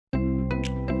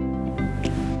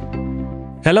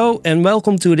Hello and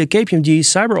welcome to the KPMG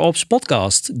CyberOps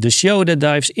podcast, the show that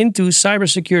dives into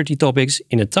cybersecurity topics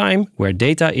in a time where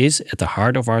data is at the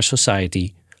heart of our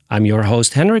society. I'm your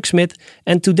host Henrik Smit,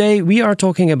 and today we are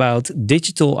talking about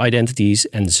digital identities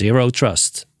and zero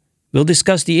trust. We'll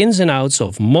discuss the ins and outs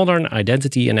of modern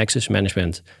identity and access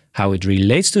management, how it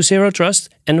relates to zero trust,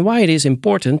 and why it is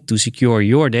important to secure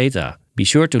your data. Be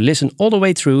sure to listen all the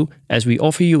way through as we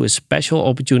offer you a special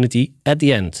opportunity at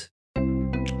the end.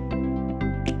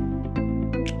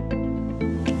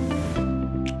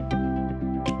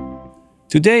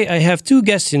 Today I have two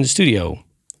guests in the studio.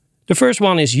 The first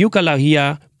one is Jukka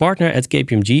Lauhia, partner at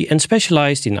KPMG and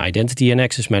specialized in identity and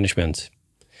access management.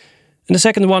 And the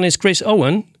second one is Chris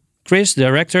Owen, Chris,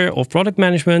 Director of Product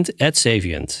Management at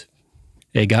Saviynt.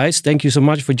 Hey guys, thank you so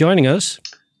much for joining us.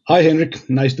 Hi Henrik,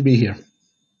 nice to be here.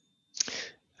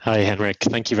 Hi Henrik,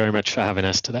 thank you very much for having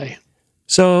us today.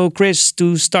 So Chris,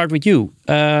 to start with you,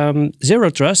 zero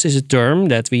trust is a term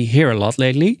that we hear a lot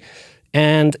lately.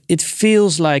 And it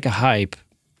feels like a hype.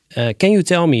 Can you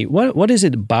tell me, what is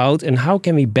it about and how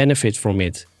can we benefit from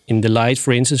it in the light,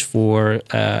 for instance, for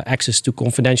access to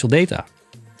confidential data?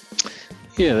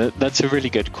 Yeah, that's a really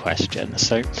good question.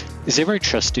 So zero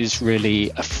trust is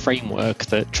really a framework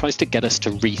that tries to get us to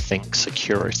rethink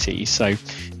security. So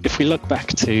if we look back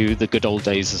to the good old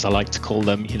days, as I like to call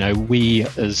them, we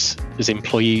as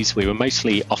employees, we were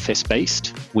mostly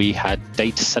office-based. We had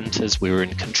data centers we were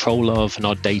in control of, and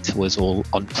our data was all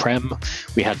on-prem.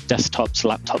 We had desktops,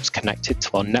 laptops connected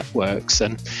to our networks.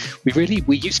 And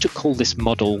we used to call this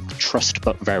model trust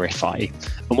but verify.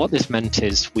 And what this meant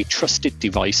is we trusted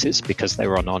devices because they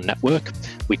were on our network.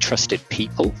 We trusted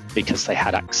people because they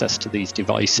had access to these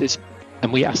devices.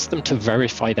 And we asked them to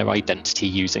verify their identity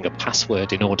using a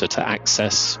password in order to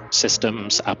access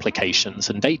systems, applications,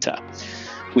 and data.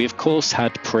 We, of course,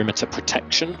 had perimeter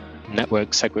protection,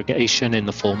 network segregation in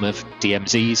the form of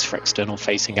DMZs for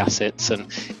external-facing assets and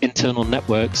internal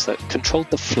networks that controlled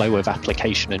the flow of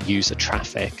application and user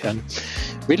traffic. And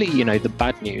really, the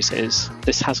bad news is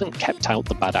this hasn't kept out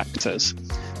the bad actors.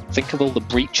 Think of all the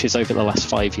breaches over the last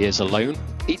 5 years alone.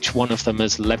 Each one of them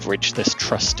has leveraged this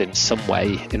trust in some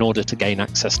way in order to gain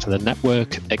access to the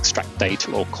network, extract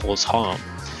data, or cause harm.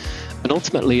 And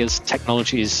ultimately, as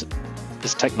technology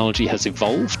has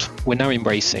evolved, we're now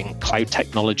embracing cloud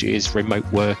technologies, remote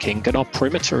working, and our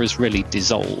perimeter is really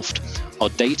dissolved. Our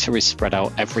data is spread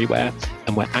out everywhere,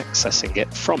 and we're accessing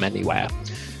it from anywhere.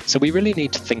 So we really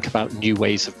need to think about new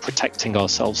ways of protecting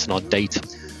ourselves and our data.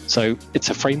 So it's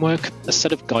a framework, a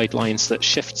set of guidelines that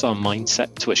shifts our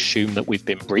mindset to assume that we've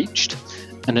been breached.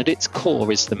 And at its core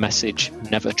is the message,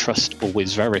 never trust,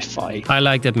 always verify. I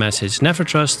like that message, never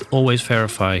trust, always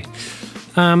verify.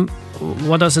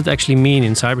 What does it actually mean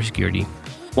in cybersecurity?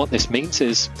 What this means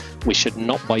is we should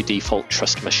not by default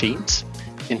trust machines.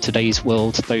 In today's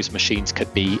world, those machines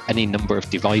could be any number of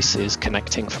devices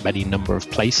connecting from any number of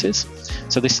places.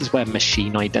 So this is where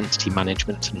machine identity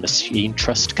management and machine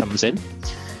trust comes in.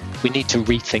 We need to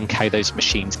rethink how those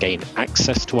machines gain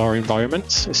access to our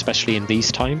environments, especially in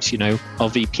these times. Are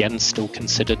VPNs still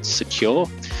considered secure?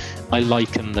 I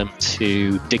liken them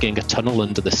to digging a tunnel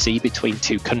under the sea between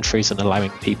two countries and allowing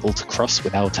people to cross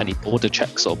without any border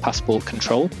checks or passport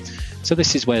control. So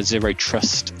this is where zero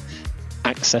trust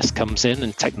access comes in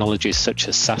and technologies such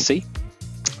as SASE.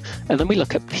 And then we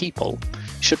look at people.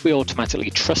 Should we automatically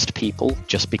trust people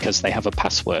just because they have a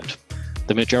password?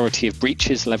 The majority of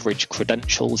breaches leverage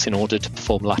credentials in order to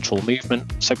perform lateral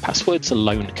movement, so passwords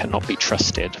alone cannot be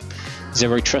trusted.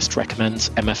 Zero Trust recommends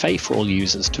MFA for all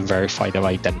users to verify their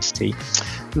identity.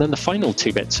 And then the final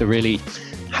two bits are really,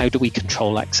 how do we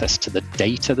control access to the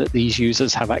data that these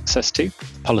users have access to?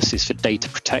 Policies for data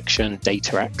protection,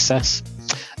 data access.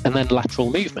 And then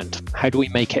lateral movement. How do we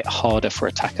make it harder for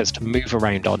attackers to move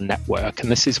around our network?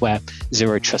 And this is where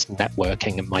zero trust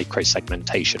networking and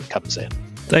microsegmentation comes in.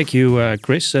 Thank you,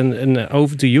 Chris. And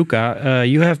over to Jukka.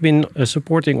 You have been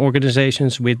supporting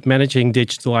organizations with managing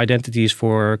digital identities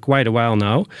for quite a while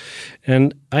now.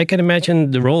 And I can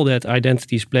imagine the role that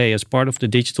identities play as part of the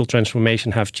digital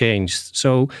transformation have changed.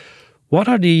 So what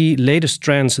are the latest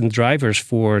trends and drivers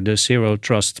for the zero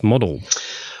trust model?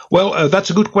 Well, that's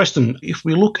a good question. If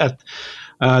we look at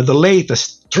the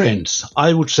latest trends,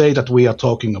 I would say that we are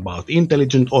talking about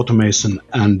intelligent automation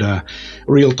and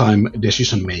real-time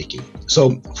decision making.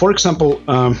 So, for example,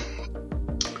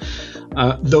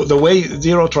 the way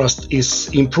zero trust is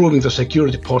improving the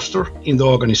security posture in the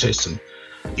organization,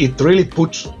 it really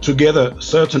puts together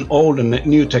certain old and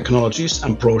new technologies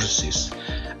and processes.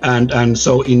 And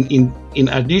so in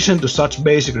addition to such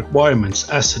basic requirements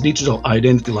as digital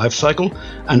identity lifecycle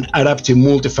and adaptive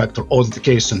multi-factor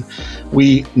authentication,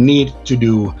 we need to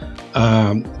do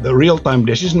the real-time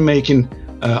decision making,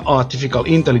 artificial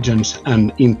intelligence,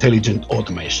 and intelligent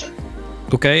automation.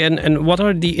 Okay, and what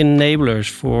are the enablers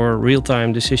for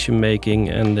real-time decision making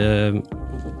and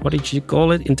what did you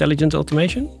call it? Intelligent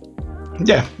automation?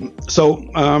 Yeah, so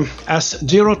as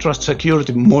zero trust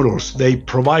security models, they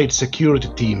provide security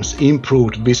teams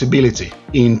improved visibility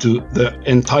into the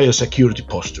entire security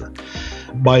posture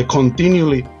by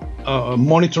continually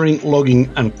monitoring,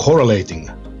 logging, and correlating,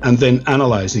 and then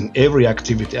analyzing every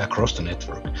activity across the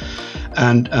network.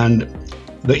 And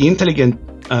the intelligent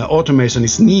automation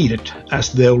is needed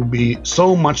as there will be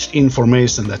so much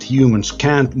information that humans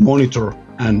can't monitor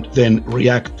and then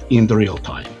react in the real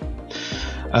time.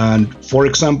 And for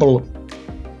example,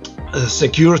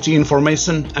 security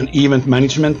information and event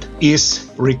management is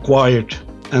required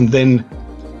and then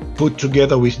put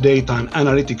together with data and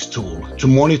analytics tool to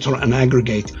monitor and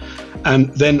aggregate.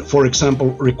 And then, for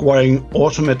example, requiring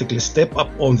automatically step up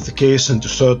authentication to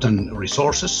certain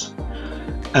resources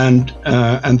and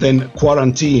then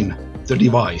quarantine the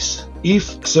device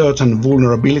if certain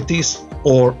vulnerabilities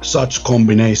or such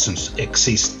combinations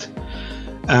exist.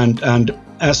 And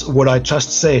as what I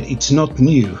just said, it's not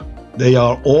new. They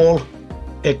are all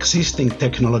existing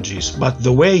technologies, but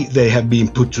the way they have been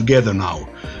put together now,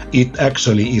 it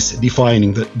actually is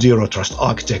defining the zero trust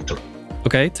architecture.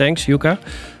 Okay, thanks, Jukka.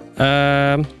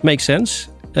 Makes sense.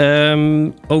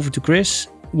 Over to Chris.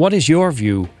 What is your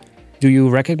view? Do you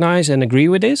recognize and agree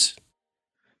with this?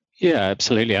 Yeah,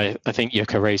 absolutely. I think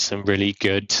Jukka raised some really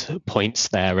good points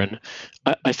there. And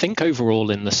I think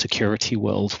overall in the security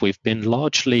world, we've been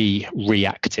largely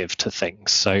reactive to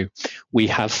things. So we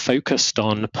have focused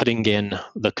on putting in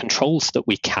the controls that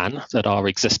we can, that our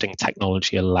existing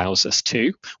technology allows us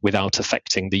to, without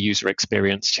affecting the user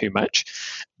experience too much.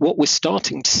 What we're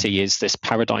starting to see is this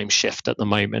paradigm shift at the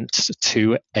moment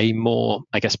to a more,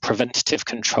 preventative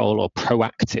control or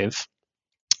proactive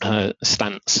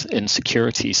stance in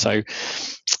security. So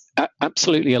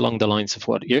absolutely along the lines of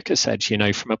what Jukka said,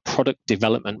 from a product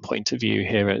development point of view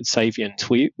here at Saviynt,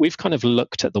 we've kind of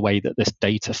looked at the way that this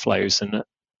data flows and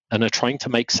are trying to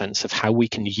make sense of how we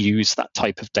can use that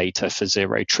type of data for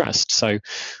zero trust. So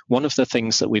one of the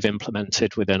things that we've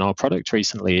implemented within our product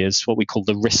recently is what we call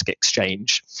the risk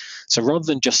exchange. So rather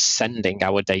than just sending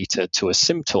our data to a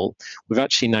SIM tool, we've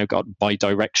actually now got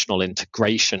bidirectional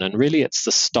integration. And really it's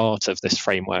the start of this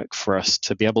framework for us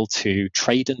to be able to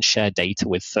trade and share data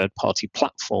with third-party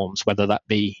platforms, whether that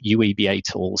be UEBA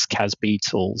tools, CASB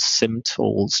tools, SIM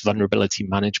tools, vulnerability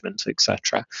management,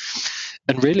 etc.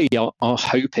 And really our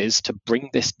hope is to bring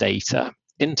this data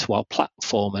into our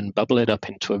platform and bubble it up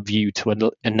into a view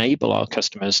to enable our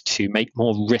customers to make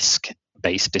more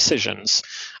risk-based decisions.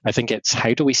 I think it's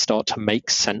how do we start to make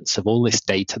sense of all this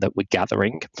data that we're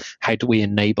gathering? How do we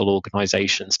enable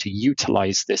organizations to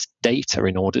utilize this data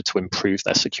in order to improve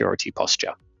their security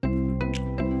posture?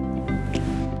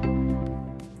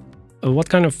 What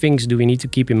kind of things do we need to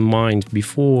keep in mind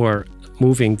before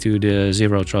moving to the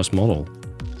zero trust model?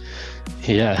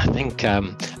 Yeah, I think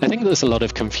there's a lot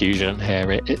of confusion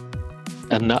here,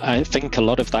 and I think a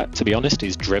lot of that, to be honest,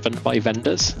 is driven by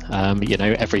vendors.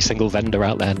 Every single vendor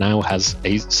out there now has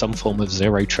some form of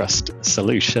zero trust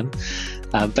solution,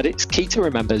 but it's key to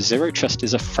remember zero trust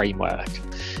is a framework.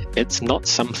 It's not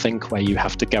something where you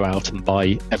have to go out and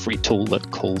buy every tool that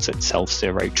calls itself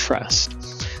zero trust.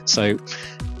 So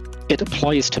it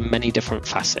applies to many different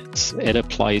facets. It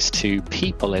applies to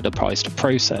people, it applies to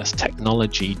process,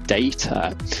 technology,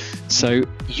 data. So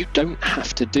you don't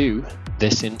have to do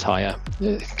this entire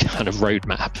kind of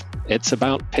roadmap. It's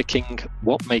about picking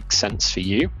what makes sense for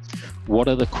you. What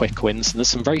are the quick wins? And there's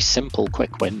some very simple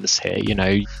quick wins here.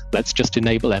 Let's just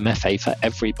enable MFA for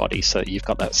everybody so that you've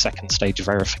got that second stage of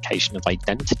verification of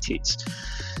identities.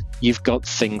 You've got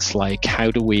things like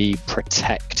how do we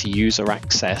protect user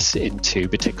access into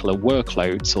particular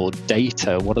workloads or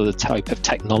data? What are the type of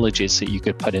technologies that you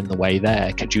could put in the way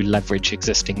there? Could you leverage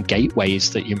existing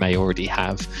gateways that you may already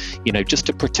have, just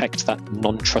to protect that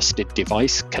non-trusted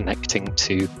device connecting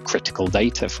to critical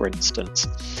data, for instance?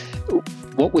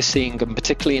 What we're seeing, and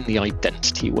particularly in the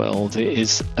identity world,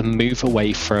 is a move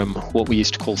away from what we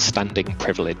used to call standing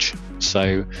privilege.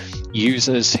 So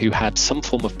users who had some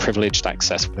form of privileged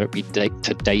access, whether it be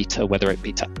to data, whether it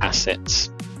be to assets,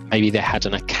 maybe they had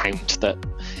an account that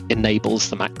enables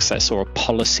them access or a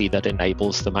policy that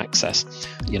enables them access.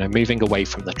 Moving away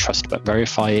from the trust but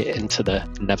verify into the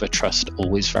never trust,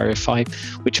 always verify,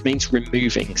 which means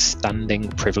removing standing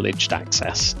privileged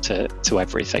access to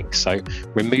everything. So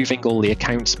removing all the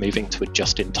accounts, moving to a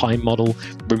just-in-time model,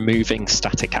 removing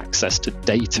static access to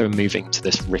data, moving to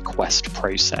this request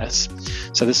process.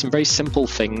 So there's some very simple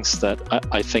things that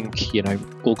I think,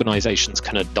 organizations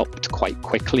can adopt quite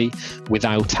quickly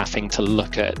without having to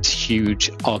look at huge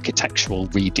architectural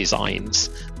redesigns.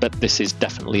 But this is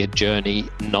definitely a journey,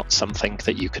 not something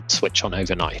that you could switch on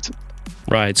overnight.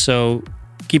 Right. So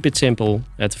keep it simple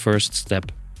at the first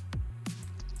step.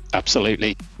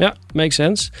 Absolutely. Yeah, makes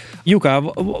sense.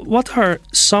 Jukka, what are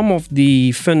some of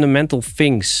the fundamental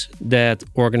things that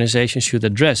organizations should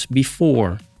address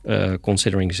before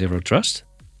considering zero trust?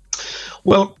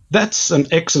 Well, that's an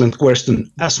excellent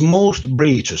question. As most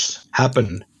breaches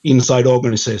happen inside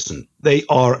organization, they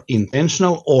are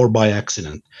intentional or by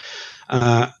accident.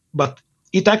 But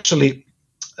it actually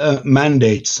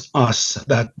mandates us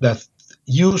that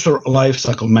user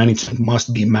lifecycle management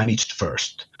must be managed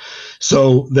first.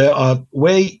 So there are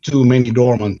way too many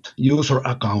dormant user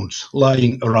accounts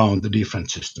lying around the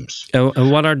different systems.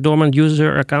 And what are dormant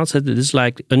user accounts? Is this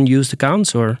like unused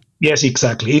accounts, or? Yes,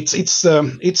 exactly. It's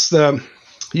the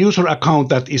user account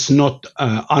that is not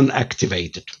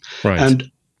unactivated, right.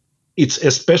 And it's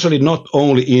especially not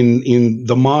only in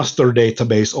the master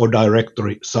database or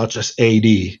directory such as AD.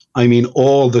 I mean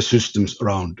all the systems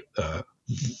around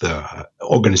the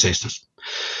organizations.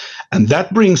 And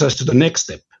that brings us to the next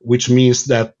step, which means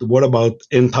that what about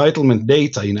entitlement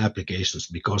data in applications?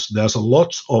 Because there's a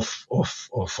lot of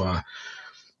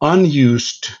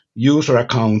unused user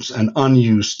accounts and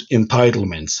unused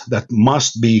entitlements that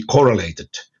must be correlated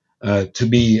to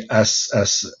be as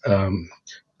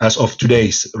of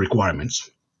today's requirements.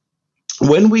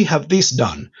 When we have this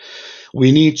done,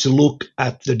 we need to look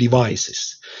at the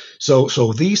devices.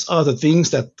 So these are the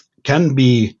things that can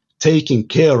be taken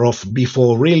care of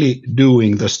before really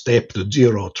doing the step to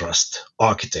zero trust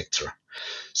architecture.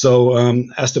 So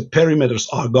as the perimeters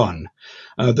are gone,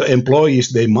 the employees,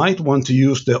 they might want to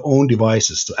use their own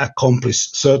devices to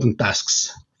accomplish certain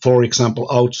tasks, for example,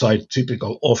 outside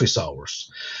typical office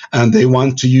hours. And they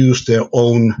want to use their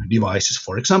own devices,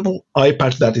 for example,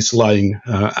 iPad that is lying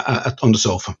on the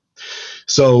sofa.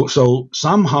 So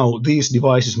somehow these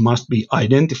devices must be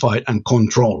identified and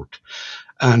controlled.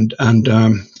 And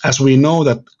as we know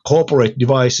that corporate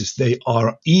devices, they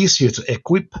are easier to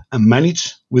equip and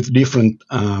manage with different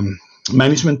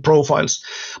management profiles,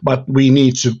 but we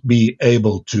need to be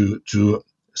able to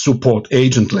support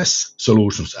agentless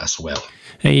solutions as well.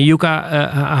 Hey,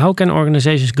 Jukka, how can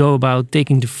organizations go about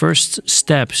taking the first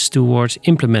steps towards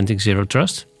implementing zero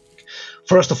trust?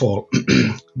 First of all,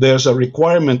 there's a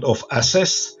requirement of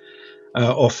access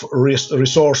of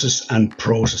resources and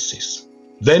processes.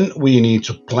 Then we need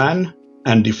to plan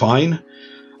and define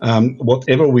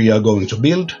whatever we are going to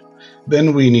build.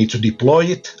 Then we need to deploy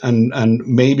it and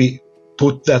maybe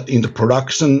put that into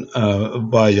production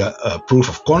via a proof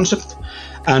of concept.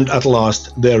 And at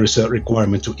last, there is a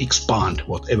requirement to expand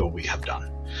whatever we have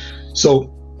done.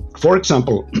 So, for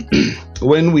example,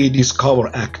 when we discover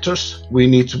actors, we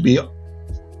need to be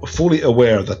fully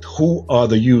aware that who are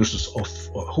the users of,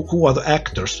 who are the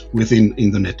actors within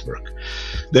the network.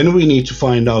 Then we need to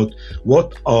find out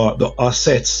what are the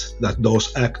assets that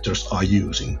those actors are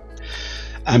using.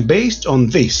 And based on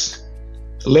this,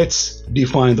 let's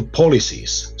define the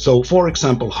policies. So, for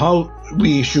example, how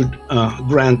we should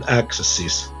grant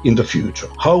accesses in the future,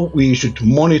 how we should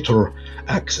monitor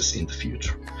access in the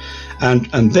future.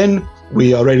 And then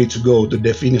we are ready to go to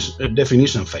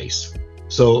definition phase.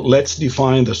 So let's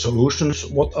define the solutions.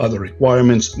 What are the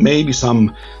requirements? Maybe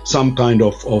some kind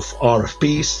of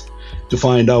RFPs to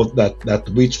find out that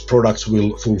which products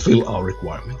will fulfill our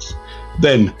requirements.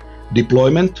 Then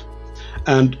deployment.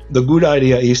 And the good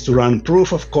idea is to run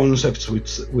proof of concepts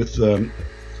with a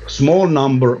small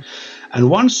number. And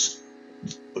once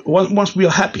we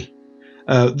are happy,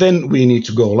 then we need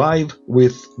to go live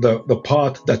with the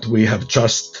part that we have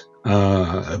just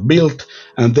built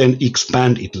and then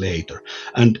expand it later.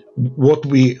 And what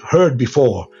we heard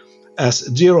before, as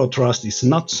zero trust is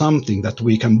not something that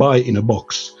we can buy in a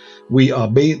box. We are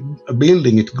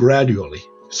building it gradually.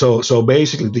 So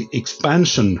basically the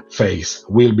expansion phase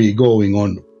will be going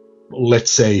on,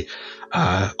 let's say,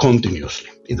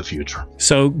 continuously in the future.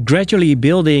 So gradually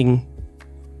building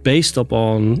based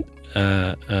upon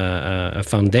a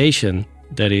foundation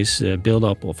that is built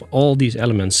up of all these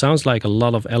elements. Sounds like a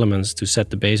lot of elements to set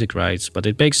the basic rights, but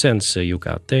it makes sense,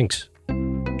 Jukka. Thanks.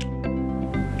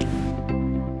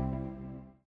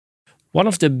 One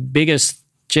of the biggest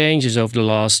changes over the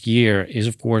last year is,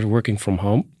 of course, working from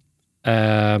home.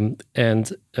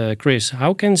 Chris,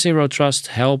 how can Zero Trust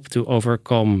help to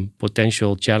overcome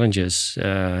potential challenges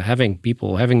having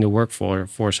the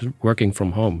workforce working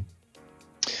from home?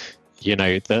 You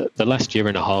know, the last year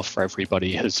and a half for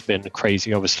everybody has been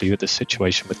crazy, obviously, with the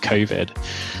situation with COVID.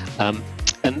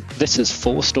 And this has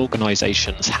forced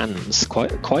organizations' hands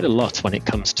quite a lot when it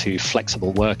comes to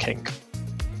flexible working.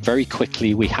 Very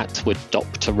quickly, we had to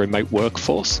adopt a remote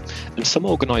workforce, and some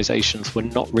organizations were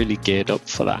not really geared up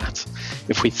for that.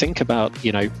 If we think about,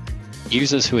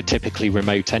 users who are typically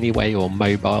remote anyway, or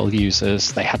mobile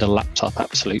users, they had a laptop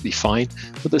absolutely fine,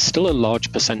 but there's still a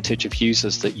large percentage of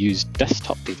users that use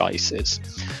desktop devices.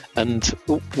 And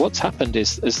what's happened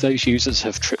is, as those users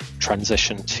have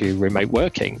transitioned to remote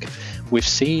working, we've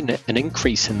seen an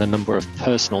increase in the number of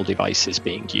personal devices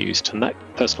being used. And that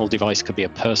personal device could be a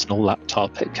personal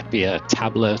laptop, it could be a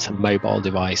tablet, a mobile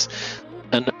device.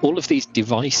 And all of these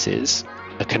devices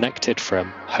are connected from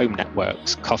home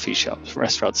networks, coffee shops,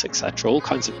 restaurants, etc., all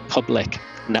kinds of public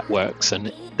networks,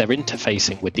 and they're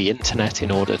interfacing with the internet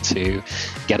in order to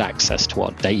get access to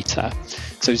our data.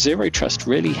 So Zero Trust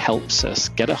really helps us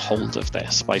get a hold of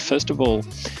this by, first of all,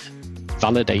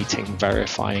 validating,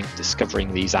 verifying,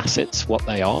 discovering these assets, what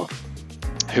they are,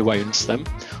 who owns them,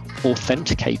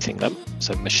 authenticating them,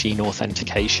 so machine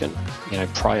authentication,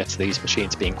 prior to these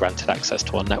machines being granted access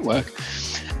to our network,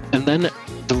 and then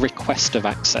the request of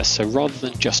access. So rather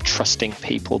than just trusting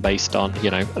people based on,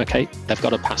 okay, they've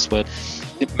got a password,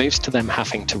 it moves to them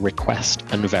having to request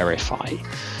and verify.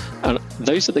 And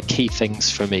those are the key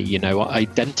things for me.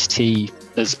 Identity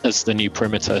as the new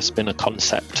perimeter has been a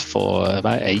concept for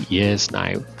about 8 years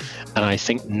now. And I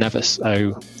think never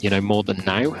so, more than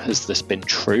now has this been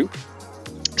true.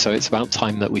 So it's about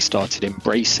time that we started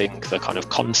embracing the kind of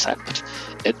concept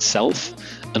itself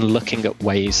and looking at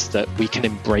ways that we can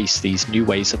embrace these new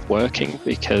ways of working,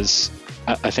 because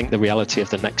I think the reality of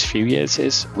the next few years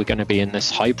is we're going to be in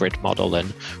this hybrid model,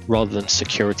 and rather than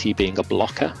security being a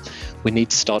blocker, we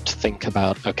need to start to think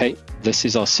about, okay, this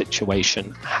is our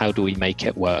situation, how do we make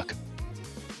it work?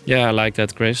 Yeah, I like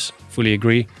that, Chris. Fully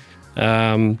agree.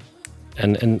 And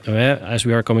as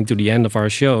we are coming to the end of our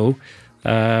show,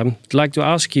 I'd like to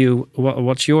ask you,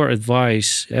 what's your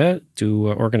advice to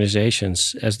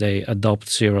organizations as they adopt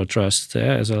Zero Trust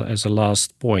as a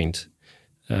last point,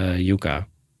 Jukka?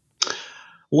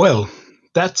 Well,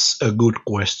 that's a good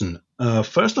question.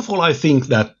 First of all, I think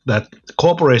that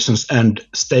corporations and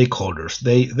stakeholders,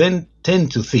 they then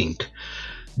tend to think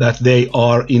that they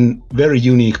are in very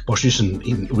unique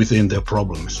position within their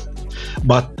problems.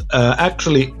 But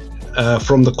actually,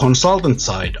 from the consultant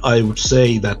side, I would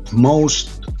say that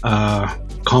most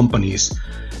companies,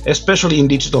 especially in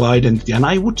digital identity, and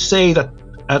I would say that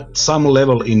at some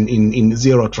level in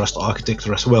Zero Trust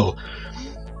architecture as well,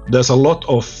 there's a lot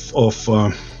of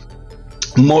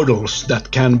models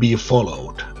that can be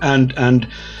followed. And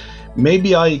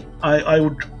maybe I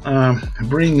would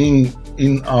bring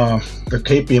in the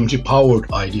KPMG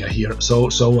powered idea here. So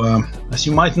as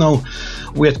you might know,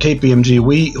 we at KPMG,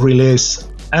 we release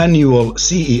annual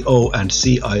CEO and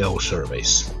CIO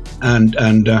surveys, and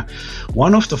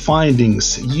one of the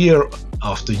findings year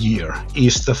after year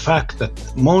is the fact that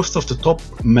most of the top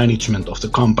management of the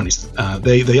companies,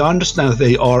 they understand that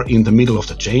they are in the middle of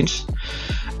the change,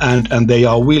 and they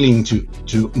are willing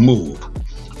to move,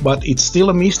 but it's still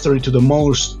a mystery to the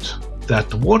most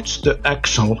that what's the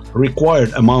actual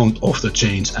required amount of the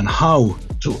change and how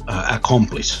to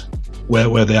accomplish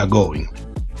where they are going.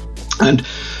 And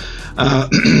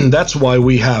that's why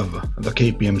we have the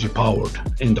KPMG powered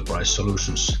enterprise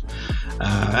solutions.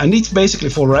 And it's basically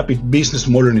for rapid business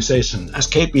modernization. As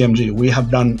KPMG, we have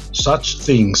done such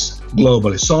things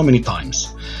globally so many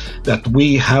times that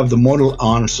we have the model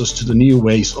answers to the new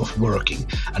ways of working.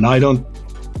 And I don't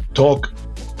talk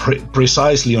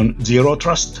precisely on Zero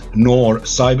Trust nor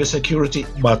cybersecurity,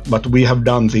 but we have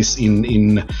done this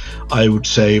in I would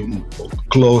say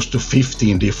close to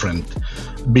 15 different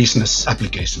business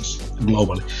applications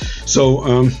globally.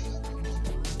 So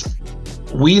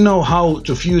we know how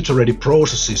to future-ready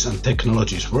processes and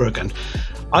technologies work, and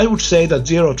I would say that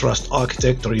Zero Trust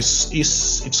architecture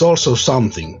it's also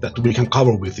something that we can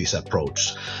cover with this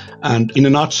approach. And in a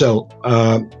nutshell,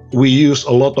 we use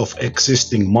a lot of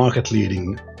existing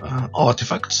market-leading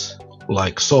artifacts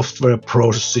like software,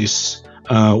 processes,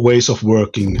 ways of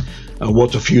working,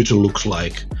 what the future looks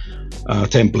like,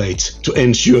 templates to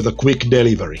ensure the quick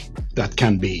delivery that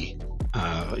can be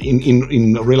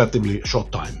in a relatively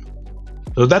short time.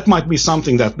 So that might be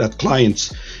something that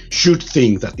clients should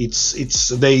think, that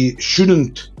they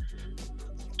shouldn't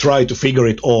try to figure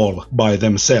it all by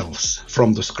themselves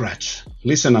from the scratch.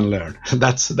 Listen and learn.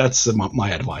 That's my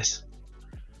advice.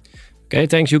 Okay,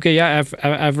 thanks, Jukka. Yeah,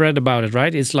 I've read about it.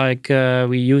 Right, it's like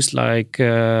we use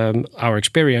our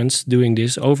experience doing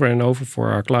this over and over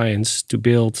for our clients to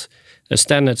build a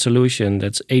standard solution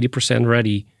that's 80%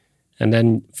 ready, and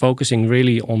then focusing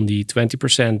really on the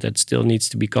 20% that still needs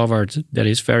to be covered. That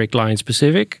is very client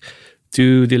specific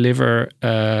to deliver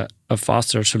a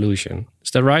faster solution.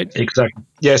 Is that right? Exactly.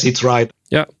 Yes, it's right.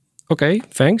 Yeah. Okay,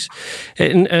 thanks.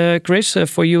 And Chris,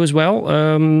 for you as well,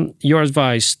 your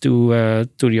advice to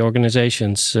the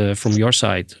organizations from your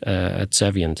side at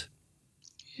Saviynt.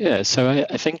 Yeah, so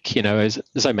I think,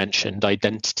 as I mentioned,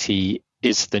 identity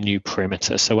is the new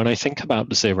perimeter. So when I think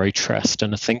about zero trust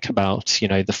and I think about,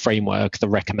 the framework, the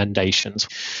recommendations,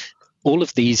 all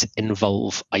of these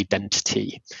involve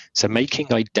identity. So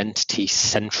making identity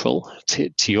central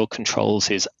to your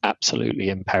controls is absolutely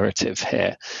imperative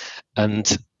here.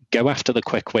 And go after the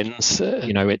quick wins.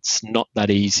 It's not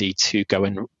that easy to go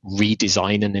and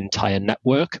redesign an entire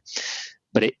network,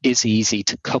 but it is easy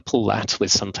to couple that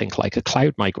with something like a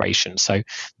cloud migration. So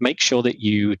make sure that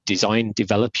you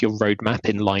develop your roadmap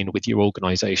in line with your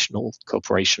organizational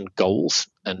corporation goals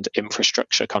and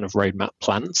infrastructure kind of roadmap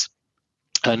plans.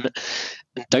 And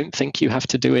don't think you have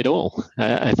to do it all.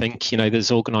 I think,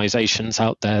 there's organizations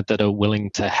out there that are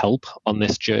willing to help on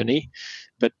this journey,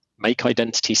 but make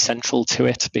identity central to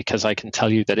it, because I can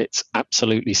tell you that it's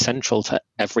absolutely central to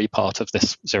every part of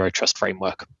this zero trust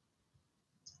framework.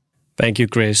 Thank you,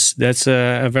 Chris. That's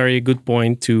a very good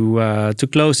point to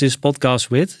close this podcast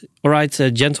with. All right,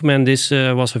 gentlemen, this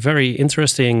was a very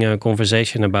interesting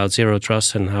conversation about zero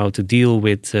trust and how to deal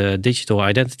with digital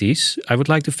identities. I would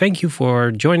like to thank you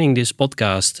for joining this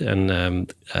podcast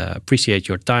and appreciate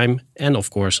your time and, of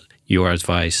course, your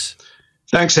advice.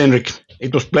 Thanks, Henrik.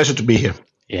 It was a pleasure to be here.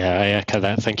 Yeah, I echo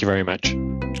that. Thank you very much.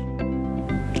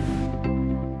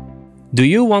 Do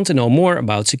you want to know more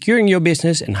about securing your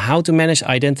business and how to manage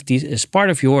identities as part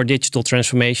of your digital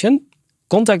transformation?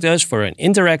 Contact us for an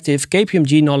interactive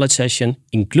KPMG knowledge session,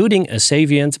 including a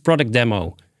Saviynt product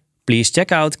demo. Please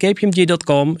check out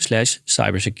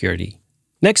kpmg.com/cybersecurity.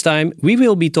 Next time, we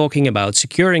will be talking about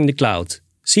securing the cloud.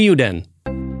 See you then.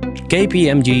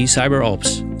 KPMG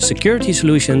CyberOps. Security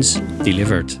solutions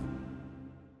delivered.